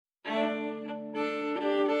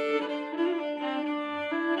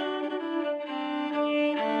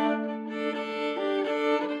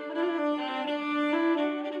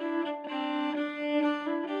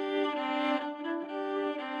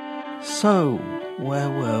So,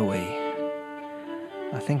 where were we?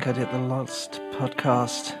 I think I did the last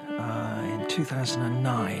podcast in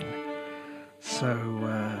 2009. So,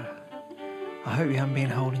 I hope you haven't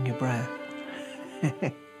been holding your breath.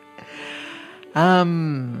 I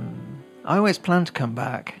always planned to come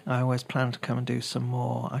back. I always planned to come and do some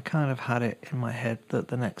more. I kind of had it in my head that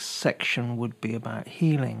the next section would be about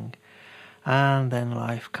healing. And then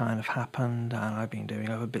life kind of happened, and I've been doing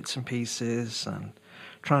other bits and pieces and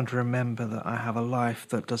trying to remember that I have a life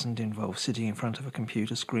that doesn't involve sitting in front of a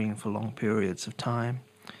computer screen for long periods of time.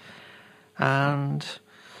 And,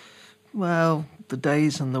 well, the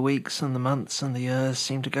days and the weeks and the months and the years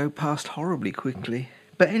seem to go past horribly quickly.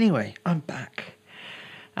 But anyway, I'm back.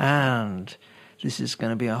 And this is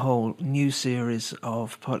going to be a whole new series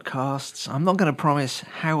of podcasts. I'm not going to promise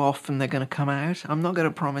how often they're going to come out. I'm not going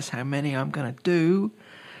to promise how many I'm going to do.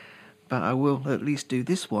 But I will at least do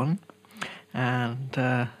this one. And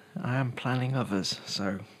I am planning others,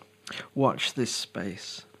 so watch this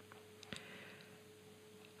space.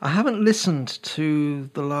 I haven't listened to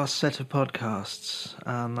the last set of podcasts,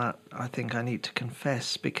 and that I think I need to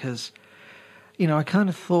confess, because, you know, I kind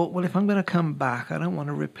of thought, well, if I'm going to come back, I don't want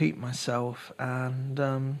to repeat myself,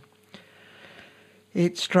 and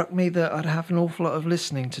it struck me that I'd have an awful lot of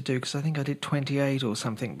listening to do, because I think I did 28 or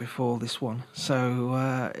something before this one. So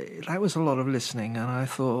that was a lot of listening, and I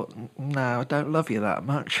thought, no, I don't love you that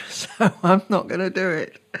much, so I'm not going to do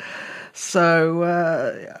it. So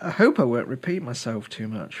I hope I won't repeat myself too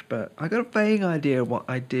much, but I got a vague idea of what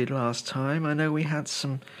I did last time. I know we had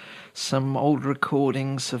some old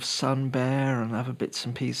recordings of Sun Bear and other bits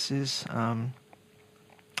and pieces.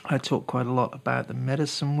 I talked quite a lot about the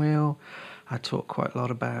medicine wheel. I talked quite a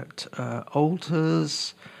lot about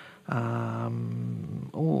altars,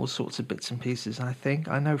 all sorts of bits and pieces, I think.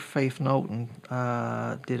 I know Faith Knowlton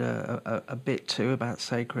did a bit too about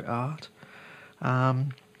sacred art.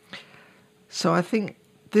 So I think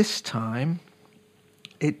this time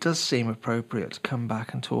it does seem appropriate to come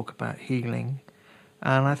back and talk about healing.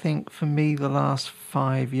 And I think for me the last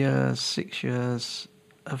 5 years, 6 years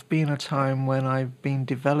have been a time when I've been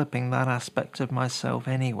developing that aspect of myself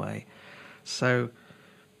anyway. So,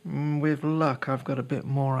 with luck, I've got a bit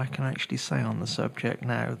more I can actually say on the subject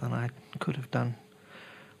now than I could have done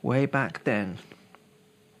way back then.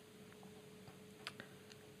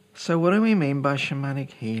 So what do we mean by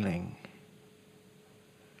shamanic healing?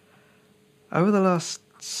 Over the last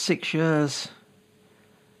 6 years,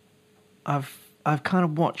 I've kind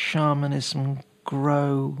of watched shamanism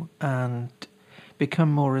grow and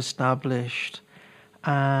become more established,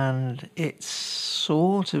 and it's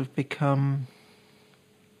sort of become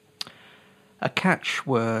a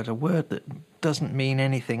catchword, a word that doesn't mean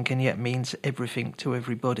anything and yet means everything to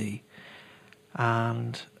everybody.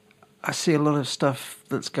 And I see a lot of stuff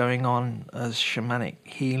that's going on as shamanic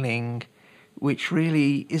healing, which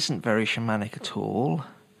really isn't very shamanic at all,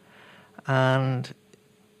 and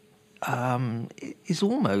is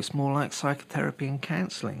almost more like psychotherapy and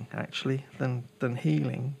counselling, actually, than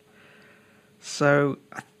healing. So,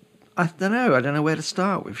 I don't know where to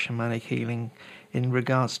start with shamanic healing in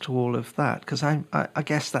regards to all of that, because I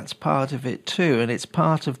guess that's part of it too, and it's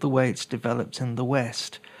part of the way it's developed in the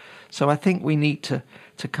West. So I think we need to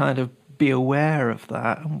kind of be aware of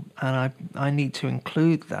that, and I need to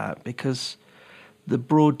include that, because the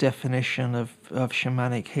broad definition of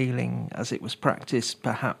shamanic healing as it was practiced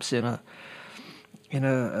perhaps in a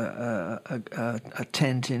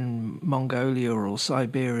tent in Mongolia or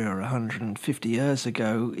Siberia 150 years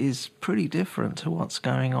ago is pretty different to what's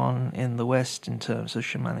going on in the West in terms of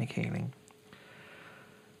shamanic healing.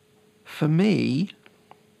 For me,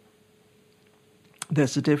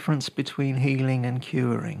 there's a difference between healing and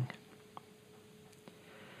curing.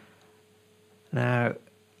 Now,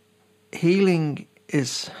 healing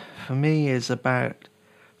for me is about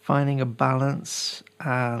finding a balance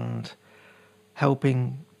and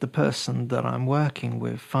helping the person that I'm working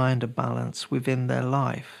with find a balance within their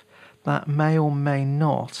life that may or may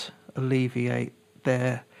not alleviate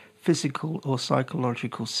their physical or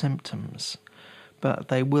psychological symptoms, but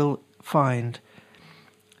they will find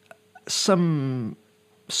some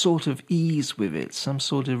sort of ease with it, some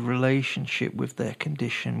sort of relationship with their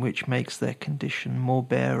condition which makes their condition more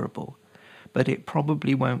bearable, but it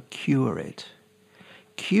probably won't cure it.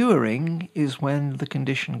 Curing is when the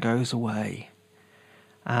condition goes away.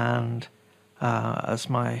 And as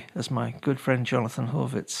my good friend Jonathan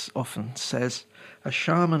Horvitz often says, a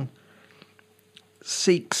shaman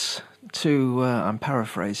seeks to, I'm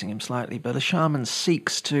paraphrasing him slightly, but a shaman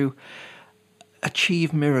seeks to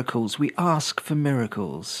achieve miracles. We ask for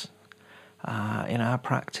miracles. in our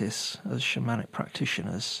practice as shamanic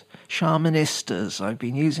practitioners. Shamanistas. I've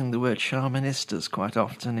been using the word shamanistas quite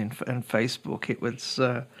often in Facebook.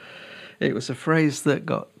 It was a phrase that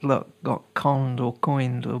got conned or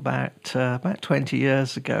coined about 20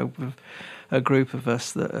 years ago with a group of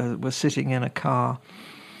us that were sitting in a car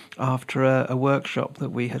after a workshop that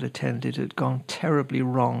we had attended had gone terribly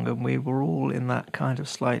wrong, and we were all in that kind of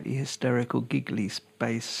slightly hysterical, giggly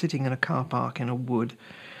space, sitting in a car park in a wood,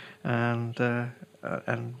 and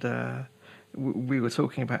we were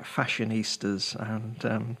talking about fashionistas,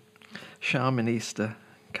 and shamanista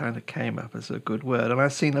kind of came up as a good word, and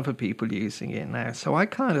I've seen other people using it now. So I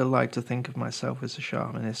kind of like to think of myself as a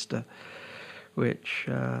shamanista, which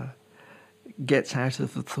gets out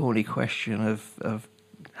of the thorny question of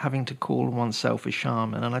having to call oneself a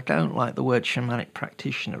shaman. And I don't like the word shamanic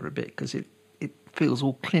practitioner a bit, because it feels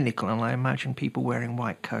all clinical, and I imagine people wearing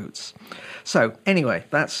white coats. So anyway,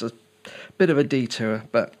 that's a bit of a detour,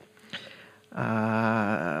 but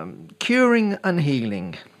curing and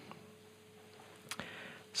healing.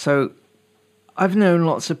 So I've known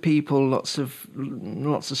lots of people, lots of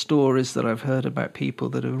stories that I've heard about people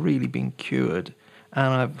that have really been cured,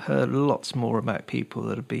 and I've heard lots more about people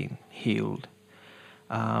that have been healed.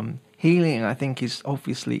 Healing, I think, is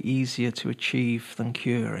obviously easier to achieve than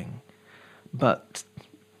curing, but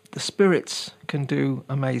the spirits can do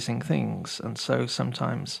amazing things, and so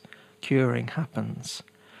sometimes curing happens.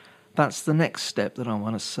 That's the next step that I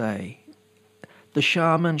want to say. The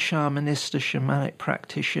shaman, shamanista, shamanic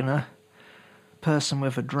practitioner, person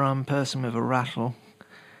with a drum, person with a rattle,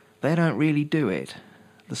 they don't really do it.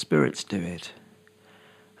 The spirits do it.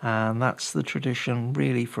 And that's the tradition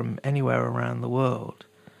really from anywhere around the world.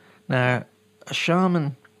 Now, a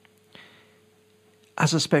shaman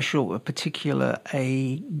has a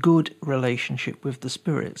good relationship with the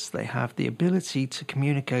spirits. They have the ability to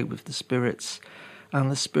communicate with the spirits, and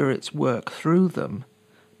the spirits work through them,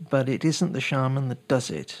 but it isn't the shaman that does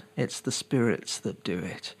it, it's the spirits that do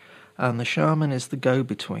it. And the shaman is the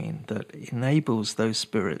go-between that enables those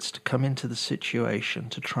spirits to come into the situation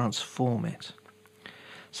to transform it.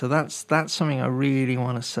 So that's something I really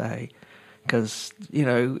want to say, because, you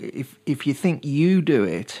know, if you think you do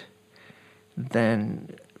it,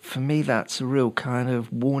 then for me that's a real kind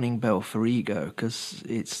of warning bell for ego, because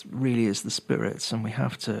it really is the spirits, and we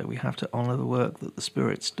have to honour the work that the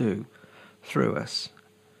spirits do through us.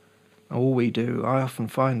 All we do, I often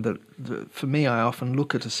find that for me, I often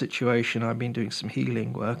look at a situation I've been doing some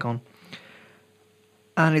healing work on,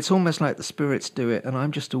 and it's almost like the spirits do it, and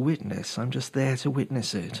I'm just a witness. I'm just there to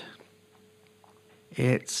witness it.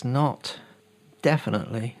 It's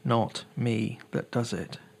definitely not me that does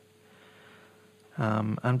it.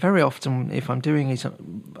 And very often, if I'm doing it,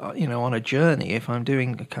 on a journey, if I'm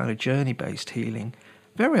doing a kind of journey-based healing,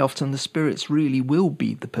 very often the spirits really will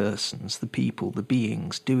be the persons, the people, the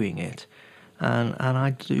beings doing it. And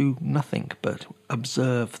I do nothing but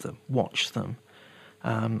observe them, watch them.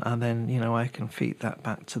 And then, I can feed that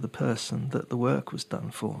back to the person that the work was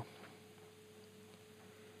done for.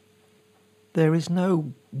 There is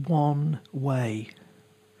no one way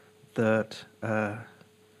that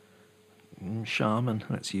shaman,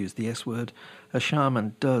 let's use the S word, a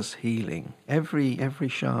shaman does healing. Every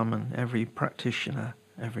shaman, every practitioner,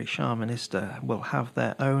 every shamanista will have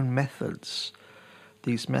their own methods.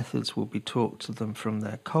 These methods will be taught to them from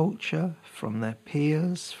their culture, from their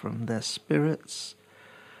peers, from their spirits,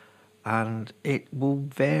 and it will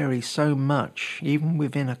vary so much, even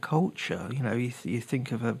within a culture. You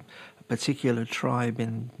think of a particular tribe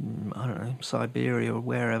in, Siberia or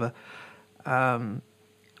wherever,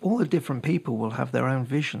 all the different people will have their own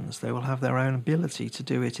visions. They will have their own ability to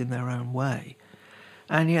do it in their own way.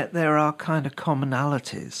 And yet there are kind of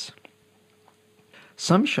commonalities.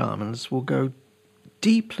 Some shamans will go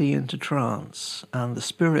deeply into trance, and the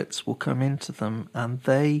spirits will come into them, and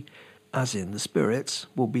they, as in the spirits,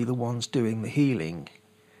 will be the ones doing the healing.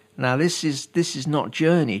 Now this is not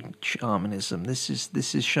journey shamanism. This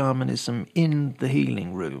is shamanism in the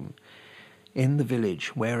healing room, in the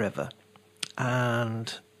village, wherever.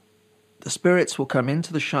 And the spirits will come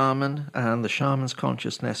into the shaman, and the shaman's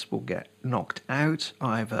consciousness will get knocked out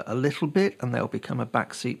either a little bit and they'll become a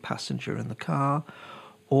backseat passenger in the car,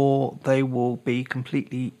 or they will be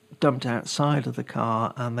completely dumped outside of the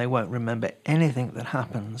car and they won't remember anything that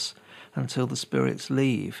happens until the spirits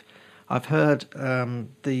leave. I've heard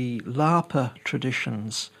the Lapa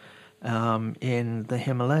traditions in the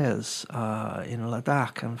Himalayas, in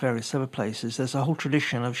Ladakh and various other places. There's a whole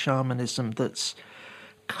tradition of shamanism that's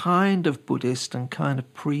kind of Buddhist and kind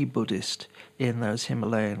of pre-Buddhist in those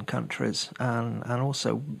Himalayan countries, and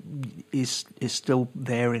also is still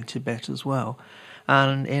there in Tibet as well.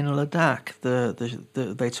 And in Ladakh,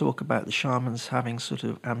 they talk about the shamans having sort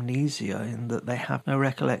of amnesia, in that they have no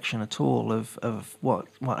recollection at all of what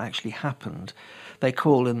actually happened. They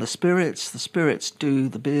call in the spirits do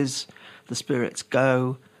the biz, the spirits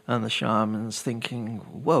go, and the shaman's thinking,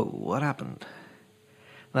 whoa, what happened?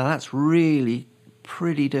 Now that's really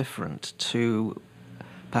pretty different to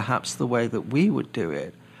perhaps the way that we would do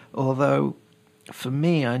it, although for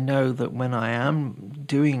me, I know that when I am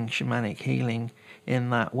doing shamanic healing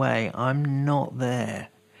in that way, I'm not there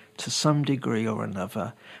to some degree or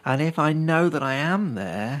another. And if I know that I am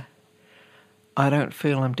there, I don't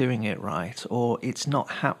feel I'm doing it right, or it's not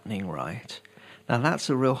happening right. Now that's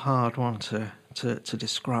a real hard one to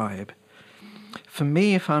describe. For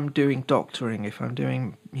me, if I'm doing doctoring, if I'm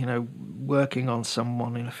doing, working on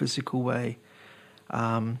someone in a physical way,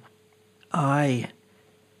 how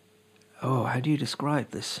do you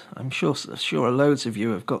describe this? I'm sure loads of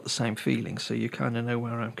you have got the same feeling, so you kind of know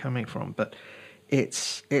where I'm coming from. But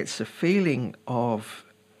it's a feeling of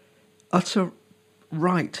utter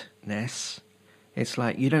rightness. It's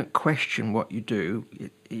like you don't question what you do.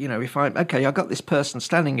 If I got this person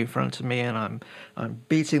standing in front of me and I'm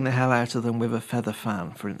beating the hell out of them with a feather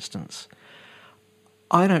fan, for instance.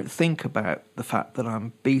 I don't think about the fact that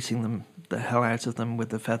I'm beating the hell out of them with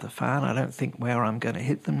the feather fan. I don't think where I'm going to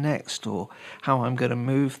hit them next, or how I'm going to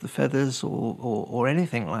move the feathers, or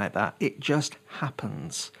anything like that. It just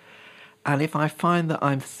happens. And if I find that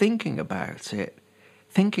I'm thinking about it,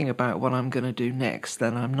 thinking about what I'm going to do next,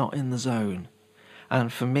 then I'm not in the zone.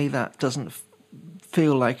 And for me, that doesn't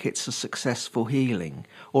feel like it's a successful healing,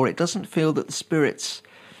 or it doesn't feel that the spirits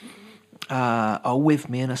are with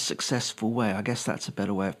me in a successful way. I guess that's a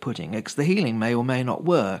better way of putting it, because the healing may or may not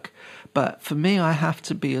work. But for me, I have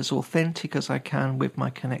to be as authentic as I can with my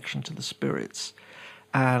connection to the spirits.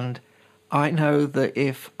 And I know that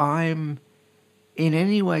if I'm in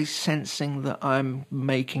any way sensing that I'm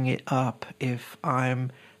making it up, if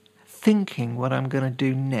I'm thinking what I'm going to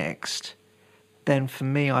do next, then for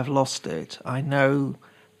me, I've lost it. I know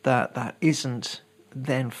that isn't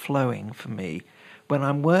then flowing for me. When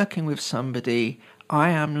I'm working with somebody, I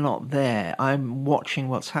am not there. I'm watching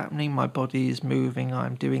what's happening. My body is moving.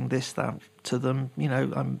 I'm doing this, that to them.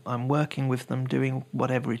 I'm working with them, doing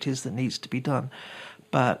whatever it is that needs to be done.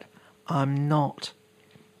 But I'm not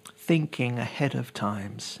thinking ahead of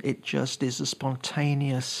times. It just is a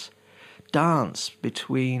spontaneous dance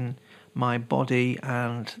between my body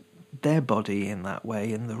and their body in that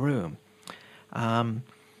way in the room.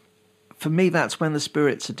 For me, that's when the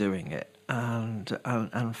spirits are doing it. And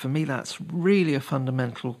for me, that's really a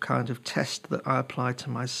fundamental kind of test that I apply to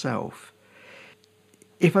myself.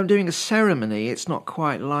 If I'm doing a ceremony, it's not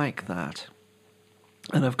quite like that.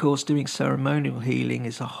 And of course, doing ceremonial healing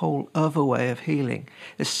is a whole other way of healing.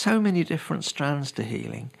 There's so many different strands to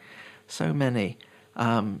healing, so many.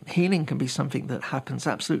 Healing can be something that happens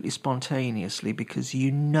absolutely spontaneously because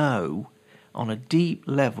you know on a deep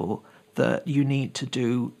level that you need to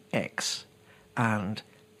do X, and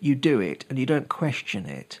you do it and you don't question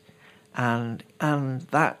it. And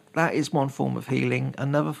that is one form of healing.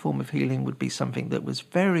 Another form of healing would be something that was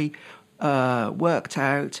very worked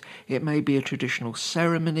out. It may be a traditional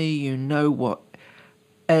ceremony. You know what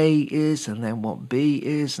A is and then what B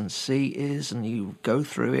is and C is, and you go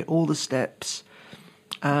through it, all the steps,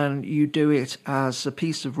 and you do it as a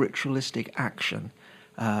piece of ritualistic action,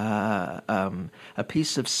 a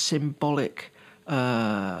piece of symbolic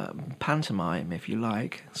pantomime, if you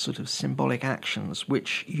like, sort of symbolic actions,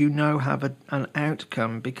 which you know have an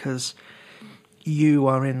outcome because you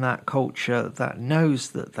are in that culture that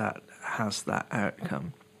knows that has that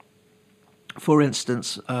outcome. For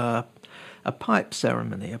instance, a pipe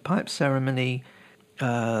ceremony.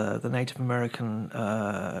 The Native American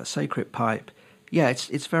sacred pipe,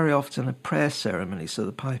 it's very often a prayer ceremony, so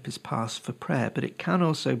the pipe is passed for prayer, but it can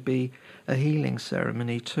also be a healing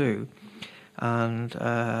ceremony too. And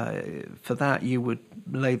for that, you would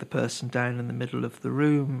lay the person down in the middle of the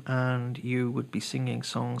room and you would be singing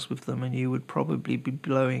songs with them, and you would probably be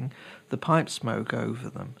blowing the pipe smoke over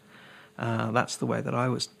them. That's the way that I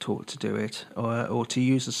was taught to do it, or to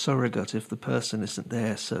use a surrogate if the person isn't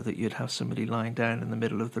there, so that you'd have somebody lying down in the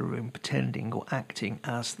middle of the room pretending or acting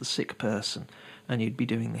as the sick person, and you'd be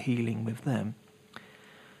doing the healing with them.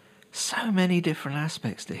 So many different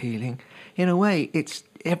aspects to healing. In a way, it's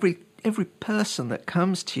every person that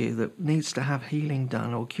comes to you that needs to have healing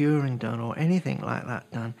done or curing done or anything like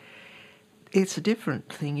that done, it's a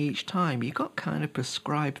different thing each time. You got kind of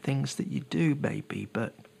prescribed things that you do, maybe,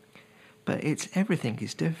 but it's everything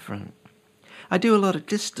is different. I do a lot of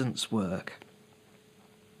distance work.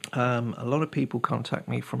 A lot of people contact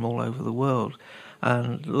me from all over the world,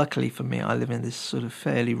 and luckily for me, I live in this sort of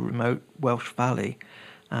fairly remote Welsh valley,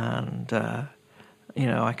 and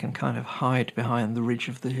I can kind of hide behind the ridge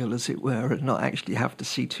of the hill, as it were, and not actually have to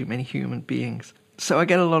see too many human beings. So I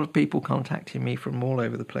get a lot of people contacting me from all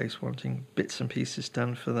over the place, wanting bits and pieces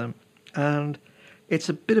done for them, and it's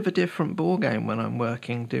a bit of a different ballgame when I'm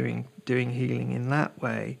working doing healing in that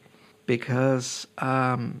way, because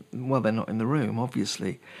they're not in the room,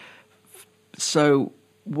 obviously. So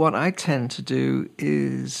what I tend to do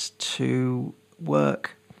is to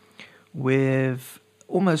work with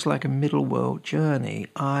almost like a middle world journey.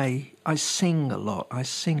 I sing a lot. I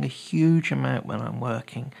sing a huge amount when I'm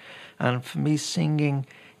working. And for me, singing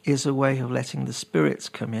is a way of letting the spirits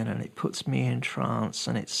come in, and it puts me in trance,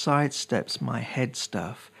 and it sidesteps my head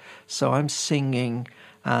stuff. So I'm singing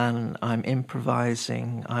and I'm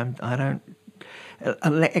improvising. I don't,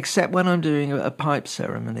 except when I'm doing a pipe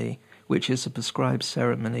ceremony, which is a prescribed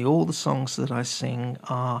ceremony. All the songs that I sing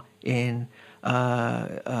are in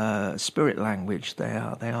spirit language. They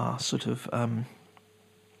are sort of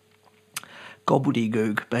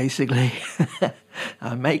gobbledygook, basically.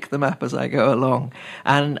 I make them up as I go along,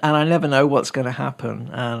 and I never know what's going to happen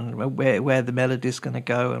and where the melody's going to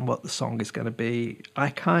go and what the song is going to be. I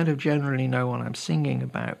kind of generally know what I'm singing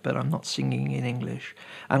about, but I'm not singing in English,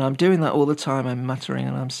 and I'm doing that all the time. I'm muttering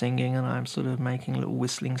and I'm singing and I'm sort of making little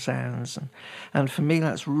whistling sounds, and for me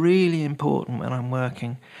that's really important when I'm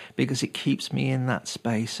working, because it keeps me in that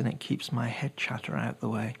space and it keeps my head chatter out the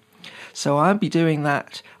way. So I'll be doing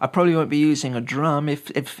that. I probably won't be using a drum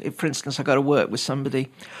if for instance, I got to work with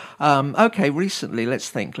somebody. Recently, let's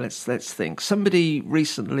think. Somebody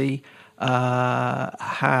recently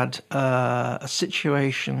had a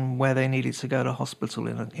situation where they needed to go to hospital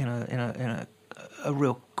in a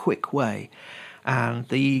real quick way, and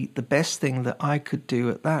the best thing that I could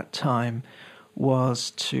do at that time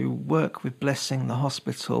was to work with blessing the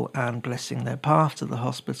hospital and blessing their path to the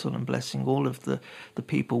hospital and blessing all of the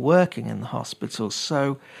people working in the hospital.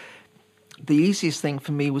 So the easiest thing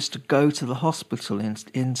for me was to go to the hospital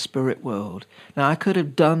in spirit world. Now, I could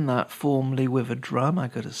have done that formally with a drum. I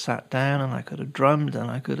could have sat down and I could have drummed, and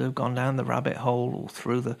I could have gone down the rabbit hole or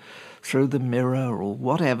through the mirror or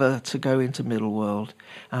whatever to go into middle world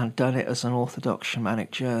and done it as an orthodox shamanic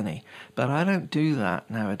journey. But I don't do that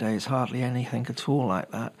nowadays, hardly anything at all like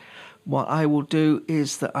that. What I will do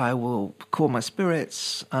is that I will call my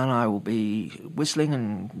spirits, and I will be whistling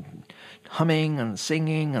and humming and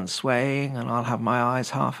singing and swaying, and I'll have my eyes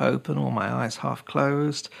half open or my eyes half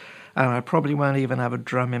closed, and I probably won't even have a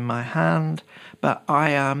drum in my hand, but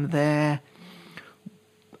I am there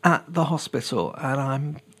at the hospital, and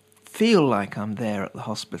I feel like I'm there at the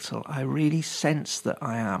hospital. I really sense that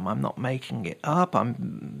I am. I'm not making it up.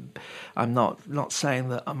 I'm not saying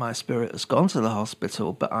that my spirit has gone to the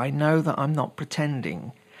hospital, but I know that I'm not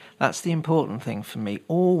pretending. That's the important thing for me.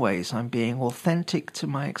 Always I'm being authentic to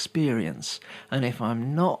my experience. And if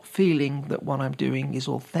I'm not feeling that what I'm doing is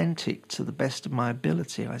authentic to the best of my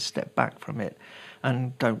ability, I step back from it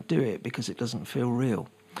and don't do it because it doesn't feel real.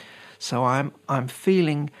 So I'm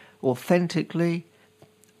feeling authentically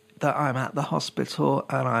that I'm at the hospital,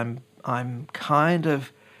 and I'm kind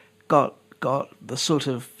of got the sort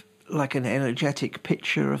of like an energetic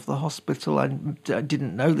picture of the hospital. I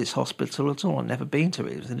didn't know this hospital at all. I'd never been to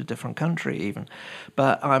it. It was in a different country even.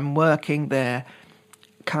 But I'm working there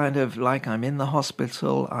kind of like I'm in the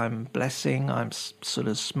hospital. I'm blessing. I'm sort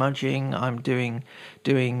of smudging. I'm doing.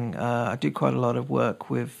 I do quite a lot of work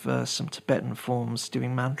with some Tibetan forms,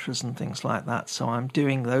 doing mantras and things like that. So I'm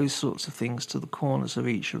doing those sorts of things to the corners of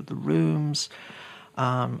each of the rooms.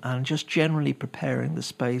 And just generally preparing the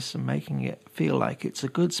space and making it feel like it's a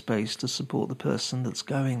good space to support the person that's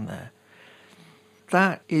going there.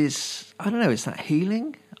 That is, I don't know, is that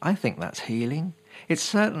healing? I think that's healing. It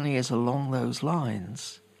certainly is along those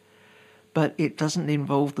lines, but it doesn't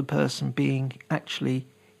involve the person being actually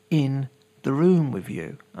in the room with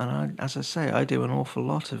you. And as I say, I do an awful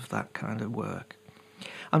lot of that kind of work.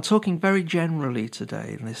 I'm talking very generally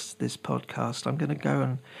today in this podcast. I'm going to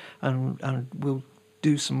go and we'll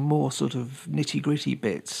do some more sort of nitty-gritty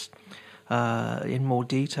bits in more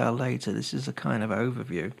detail later. This is a kind of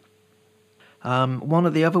overview. One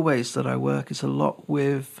of the other ways that I work is a lot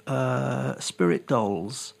with spirit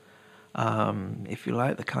dolls, if you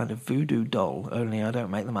like, the kind of voodoo doll, only I don't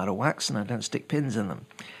make them out of wax and I don't stick pins in them.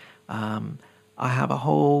 I have a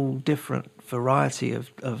whole different variety of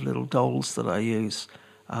little dolls that I use.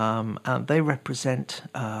 and they represent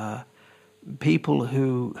people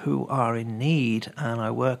who are in need, and I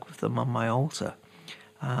work with them on my altar.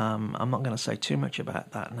 I'm not going to say too much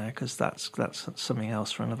about that now because that's something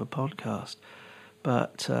else for another podcast.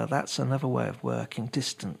 But that's another way of working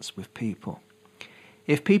distance with people.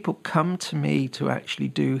 If people come to me to actually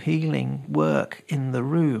do healing work in the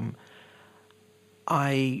room,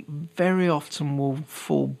 I very often will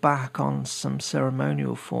fall back on some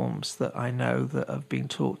ceremonial forms that I know that have been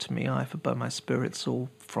taught to me either by my spirits or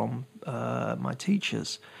from my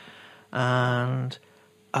teachers. And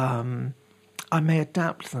I may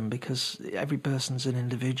adapt them because every person's an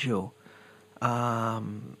individual.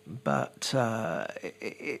 But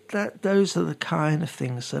those are the kind of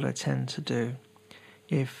things that I tend to do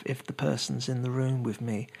if the person's in the room with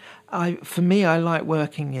me. For me, I like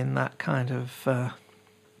working in that kind of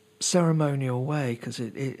ceremonial way because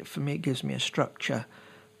for me it gives me a structure,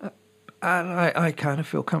 and I kind of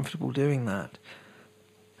feel comfortable doing that.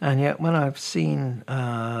 And yet when I've seen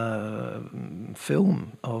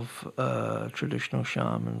film of traditional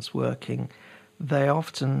shamans working, they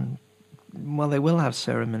often, well, they will have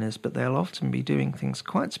ceremonies, but they'll often be doing things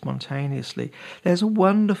quite spontaneously. There's a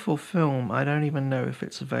wonderful film, I don't even know if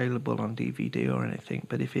it's available on DVD or anything,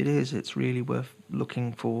 but if it is, it's really worth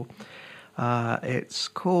looking for. It's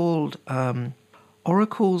called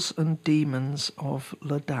Oracles and Demons of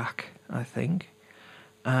Ladakh, I think.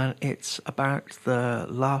 And it's about the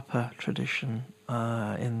Lapa tradition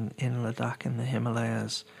in Ladakh in the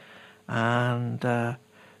Himalayas. And the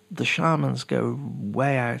shamans go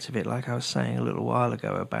way out of it, like I was saying a little while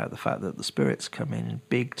ago about the fact that the spirits come in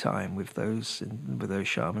big time with those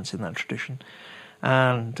shamans in that tradition.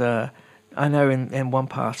 And I know in one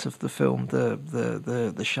part of the film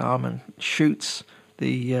the shaman shoots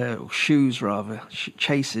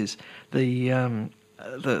chases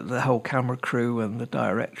the whole camera crew and the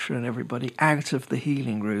director and everybody out of the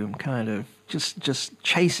healing room, kind of just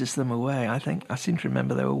chases them away. I seem to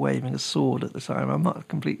remember they were waving a sword at the time. I'm not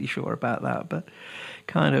completely sure about that, but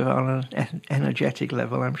kind of on an energetic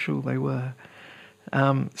level, I'm sure they were.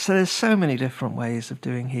 So there's so many different ways of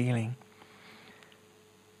doing healing.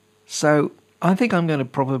 So I think I'm going to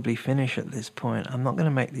probably finish at this point. I'm not going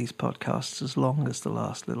to make these podcasts as long as the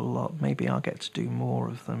last little lot. Maybe I'll get to do more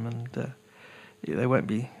of them, and they won't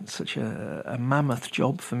be such a mammoth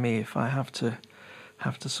job for me if I have to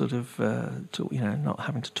sort of talk, not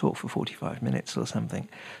having to talk for 45 minutes or something.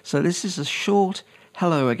 So this is a short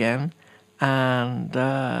hello again, and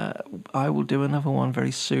I will do another one very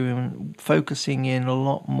soon, focusing in a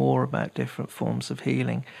lot more about different forms of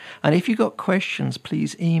healing. And if you've got questions,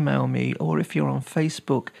 please email me, or if you're on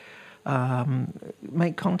Facebook,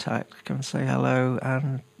 make contact, come and say hello,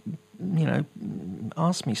 and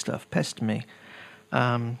ask me stuff, pester me.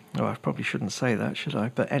 I probably shouldn't say that, should I?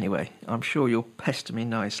 But anyway, I'm sure you'll pester me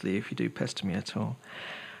nicely if you do pester me at all.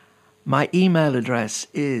 My email address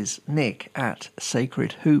is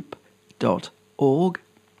nick@sacredhoop.org.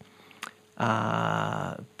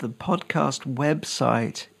 The podcast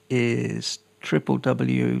website is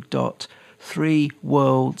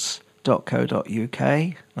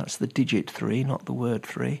www.3worlds.co.uk. That's the digit 3, not the word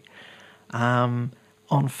 3. On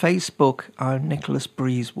Facebook, I'm Nicholas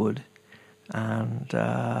Breezewood. And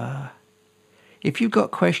if you've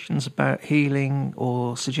got questions about healing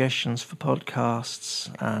or suggestions for podcasts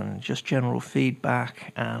and just general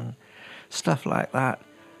feedback and stuff like that,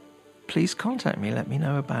 please contact me, let me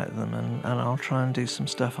know about them, and I'll try and do some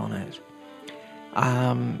stuff on it.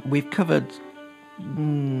 We've covered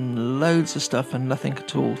loads of stuff and nothing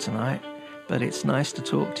at all tonight, but it's nice to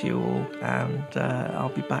talk to you all, and I'll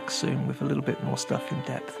be back soon with a little bit more stuff in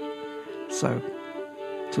depth. So,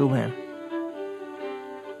 till then.